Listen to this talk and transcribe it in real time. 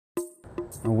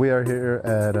We are here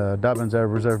at Dobbins Air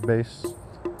Reserve Base.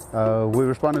 We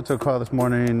responded to a call this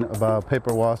morning about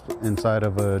paper wasps inside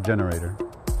of a generator.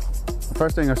 The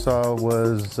first thing I saw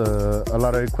was a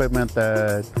lot of equipment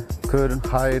that could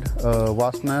hide a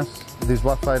wasp nest. These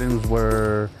wasp sightings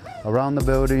were around the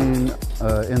building,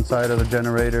 inside of the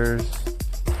generators.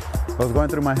 What was going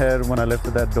through my head when I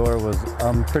lifted that door was,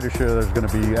 I'm pretty sure there's going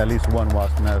to be at least one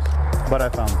wasp nest, but I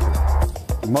found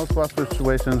two. Most wasp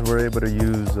situations we're able to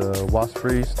use wasp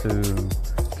freeze to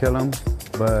kill them,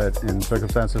 but in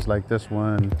circumstances like this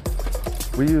one,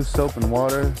 we use soap and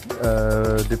water,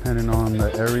 depending on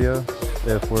the area,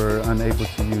 if we're unable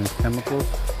to use chemicals.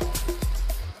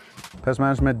 Pest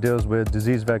management deals with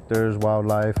disease vectors,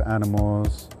 wildlife,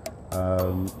 animals,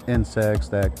 insects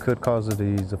that could cause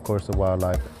disease, of course, the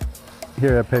wildlife.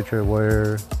 Here at Patriot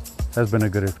has been a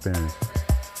good experience.